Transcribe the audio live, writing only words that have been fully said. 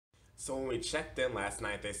So when we checked in last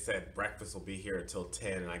night, they said breakfast will be here until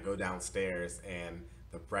 10, and I go downstairs and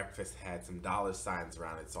the breakfast had some dollar signs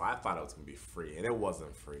around it, so I thought it was gonna be free, and it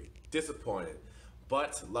wasn't free. Disappointed.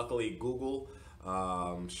 But luckily Google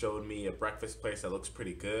showed me a breakfast place that looks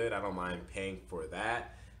pretty good. I don't mind paying for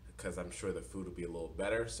that because I'm sure the food will be a little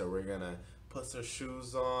better. So we're gonna put some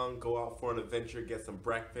shoes on, go out for an adventure, get some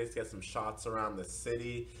breakfast, get some shots around the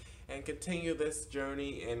city, and continue this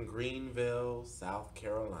journey in Greenville, South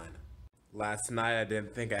Carolina. Last night I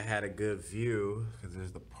didn't think I had a good view because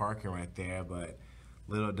there's the parking right there, but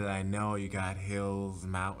little did I know you got hills,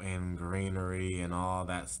 mountain, greenery, and all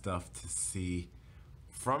that stuff to see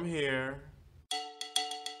from here.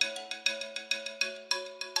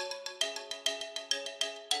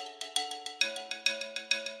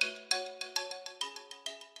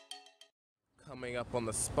 Coming up on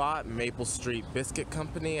the spot, Maple Street Biscuit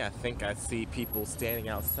Company. I think I see people standing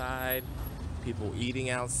outside, people eating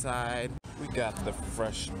outside. We got the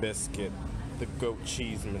fresh biscuit, the goat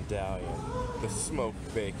cheese medallion, the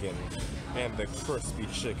smoked bacon, and the crispy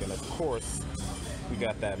chicken. Of course, we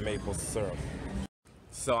got that maple syrup.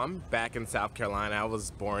 So I'm back in South Carolina. I was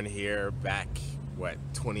born here back,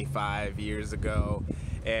 25 years ago.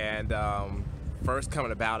 And first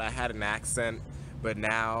coming about, I had an accent, but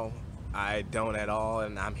now I don't at all,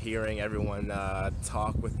 and I'm hearing everyone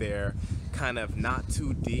talk with their kind of not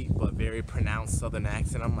too deep but very pronounced southern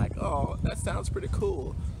accent. I'm like, oh, that sounds pretty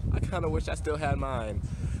cool. I kind of wish I still had mine.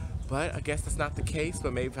 But I guess that's not the case,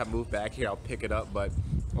 but maybe if I move back here I'll pick it up, but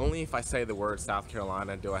only if I say the word South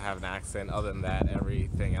Carolina do I have an accent. Other than that,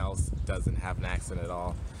 everything else doesn't have an accent at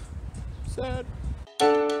all. Sad.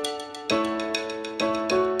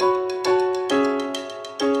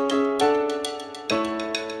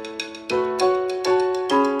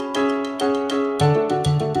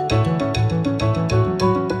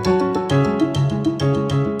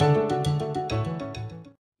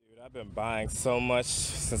 Buying so much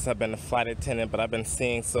since I've been a flight attendant, but I've been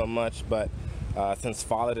seeing so much. But since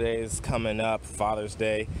Father's Day is coming up, Father's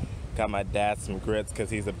Day, got my dad some grits because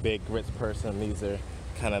he's a big grits person. These are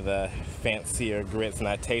kind of the fancier grits, and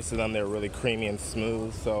I tasted them. They're really creamy and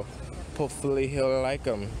smooth, so hopefully he'll like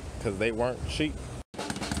them because they weren't cheap.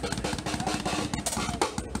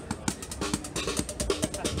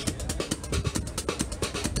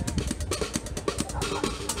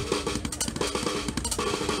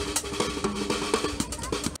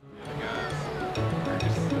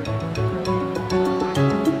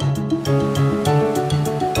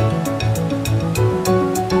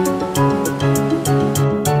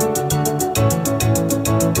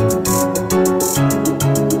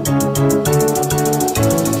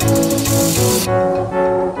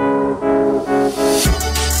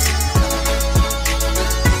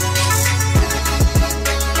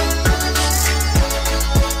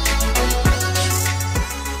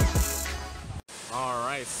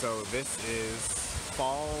 So this is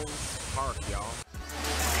Falls Park, y'all.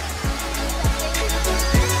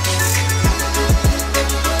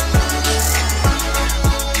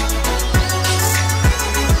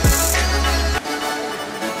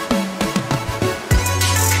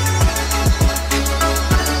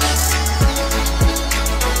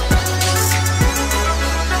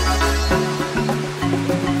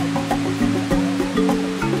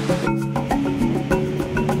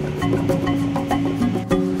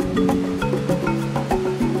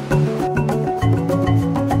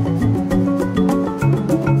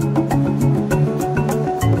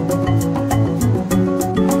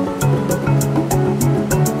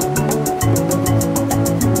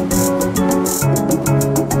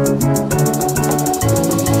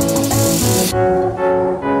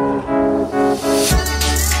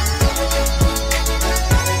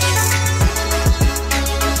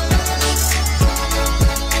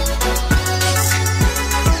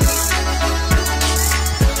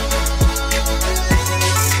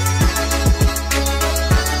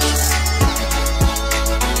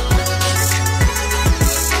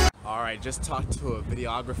 Just talked to a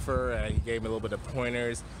videographer and he gave me a little bit of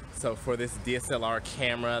pointers. So for this DSLR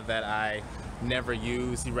camera that I never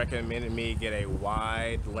use, he recommended me get a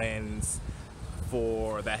wide lens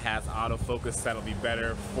that has autofocus. That'll be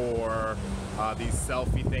better for these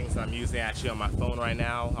selfie things I'm using actually on my phone right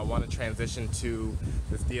now. I want to transition to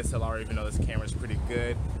this DSLR even though this camera is pretty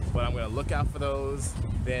good, but I'm going to look out for those.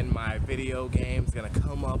 Then my video game's going to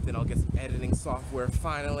come up, then I'll get some editing software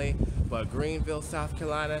finally. But Greenville, South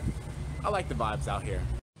Carolina, I like the vibes out here.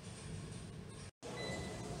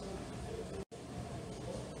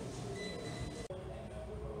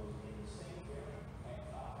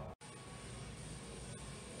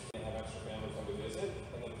 Have extra family come to visit,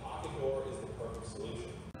 and then pocket door is the perfect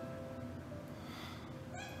solution.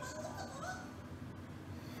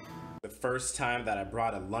 first time that I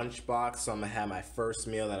brought a lunchbox, so I'm gonna have my first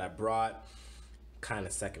meal that I brought, kind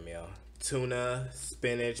of second meal. Tuna,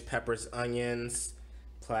 spinach, peppers, onions,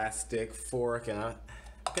 plastic fork, and I'm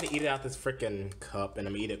gonna eat it out this freaking cup, and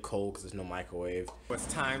I'm gonna eat it cold because there's no microwave. It's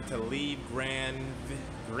time to leave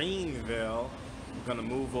Greenville. I'm gonna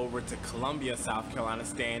move over to Columbia, South Carolina,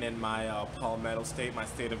 staying in my Palmetto State, my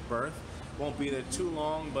state of birth. Won't be there too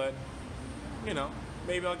long, but you know,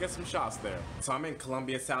 maybe I'll get some shots there. So I'm in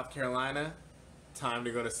Columbia, South Carolina. Time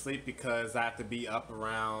to go to sleep because I have to be up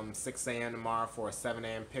around 6 a.m. tomorrow for a 7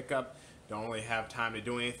 a.m. pickup. Don't really have time to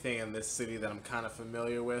do anything in this city that I'm kind of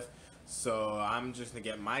familiar with. So I'm just gonna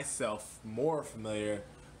get myself more familiar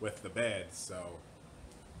with the bed. So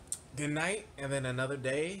good night, and then another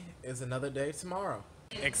day is another day tomorrow.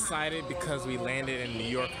 Excited because we landed in New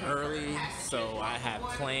York early, so I had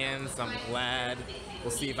plans. I'm glad.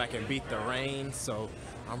 We'll see if I can beat the rain, so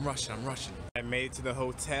I'm rushing. I made it to the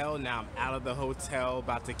hotel. Now I'm out of the hotel,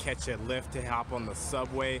 about to catch a lift to hop on the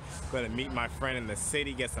subway. Gonna meet my friend in the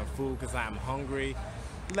city, get some food because I'm hungry.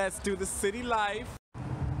 Let's do the city life.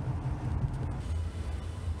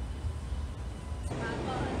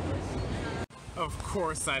 Of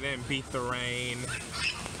course I didn't beat the rain.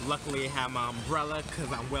 Luckily I have my umbrella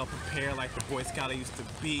because I'm well prepared like the Boy Scout I used to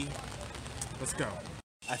be. Let's go.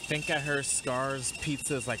 I think I heard Scar's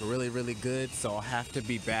Pizza is like really good, so I'll have to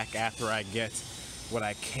be back after I get what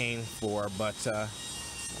I came for, but I'm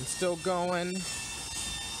still going.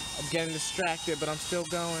 I'm getting distracted, but I'm still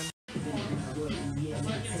going.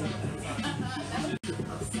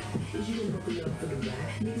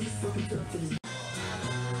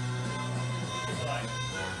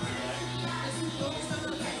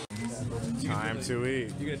 Time to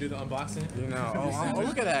eat. You gonna do the unboxing? You know, oh,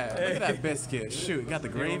 look at that. Look at that biscuit. Shoot, got the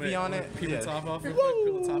gravy on it. Peel the top off. Peel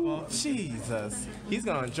the top off. Jesus. He's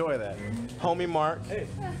gonna enjoy that. Homie Mark. Hey.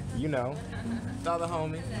 You know. The other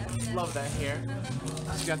homie. Love that here.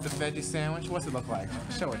 She got the veggie sandwich. What's it look like?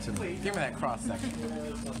 Show it to me. Give me that cross section.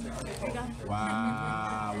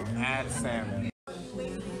 Wow. Add salmon.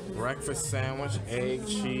 Breakfast sandwich, egg,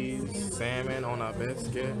 cheese, salmon on a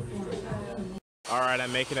biscuit. Alright,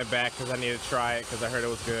 I'm making it back because I need to try it because I heard it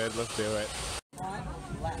was good. Let's do it.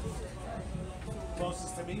 Left.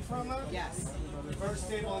 Closest to me from her? Yes. First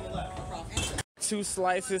table on the left. 2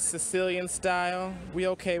 slices, Sicilian style. We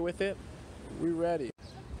okay with it? We ready.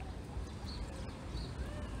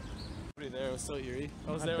 There, it was so eerie.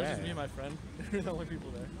 I was there with just me and my friend. We were the only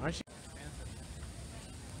people there. Aren't you?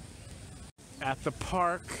 At the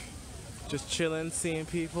park, just chilling, seeing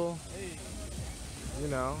people. Hey. You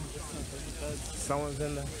know, someone's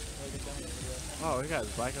in the. Oh, he got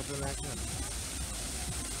his bike up in that corner.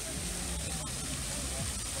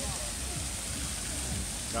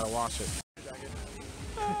 Gotta wash it.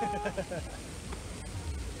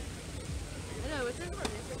 No, it's in for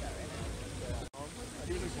Instagram right now.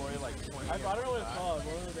 He was recording like 20 I don't know what it's called.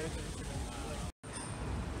 One of the days.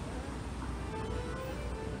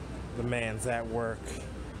 The man's at work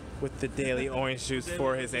with the daily orange juice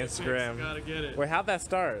for his Instagram. Gotta get it. Wait, how'd that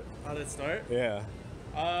start? How'd it start? Yeah.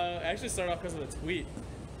 Actually started off because of a tweet.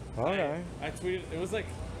 Okay. I tweeted, it was like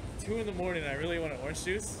 2 in the morning, I really wanted orange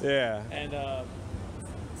juice. Yeah. And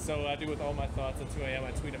so I do with all my thoughts at 2 a.m.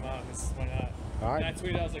 I tweet them out, because why not? All right. And I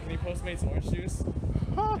tweeted, I was like, can you Postmates orange juice?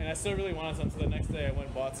 Huh. And I still really wanted some, so the next day I went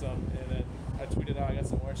and bought some, and then I tweeted out I got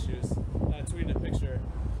some orange juice. And I tweeted a picture.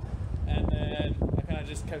 And then I kind of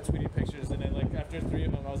just kept tweeting pictures, and then like after 3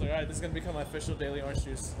 of them, I was like, all right, this is gonna become my official daily orange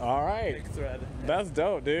juice All right. big thread. That's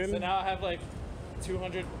dope, dude. So now I have like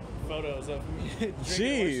 200 photos of me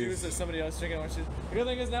drinking orange juice or somebody else drinking orange juice. The good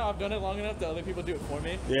thing is now I've done it long enough that other people do it for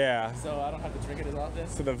me. Yeah. So I don't have to drink it as often.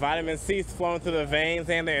 So the vitamin C's flowing through the veins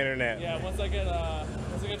and the internet. Yeah, once I get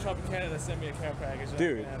Tropicana, send me a care package.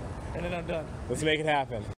 Dude. And then I'm done. Let's make it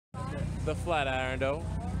happen. The Flatiron, though.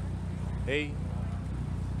 Hey,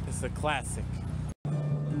 it's a classic.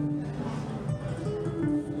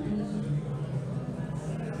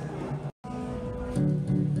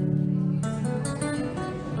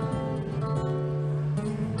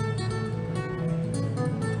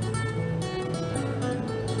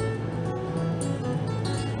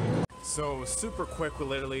 So super quick, we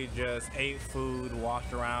literally just ate food,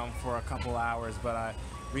 walked around for a couple hours, but I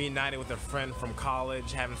reunited with a friend from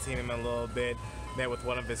college, haven't seen him in a little bit, met with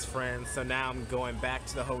one of his friends, so now I'm going back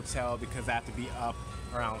to the hotel because I have to be up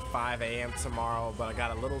around 5 a.m. tomorrow, but I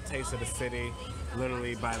got a little taste of the city,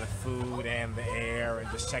 literally by the food and the air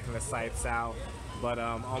and just checking the sights out. But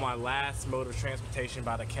on my last mode of transportation,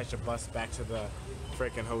 about to catch a bus back to the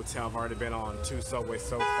freaking hotel. I've already been on 2 subways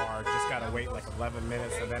so far. Just gotta wait like 11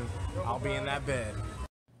 minutes and then I'll be in that bed.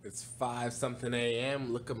 It's 5-something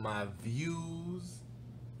a.m. Look at my views.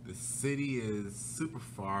 The city is super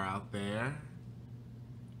far out there.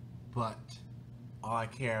 But all I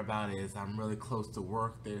care about is I'm really close to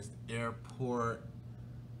work. There's the airport.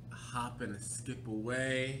 Hop and skip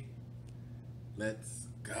away. Let's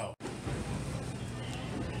go.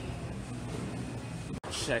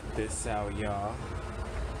 Check this out, y'all.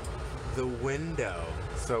 The window.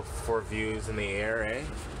 So for views in the air, eh?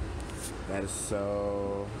 That is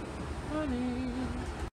so funny.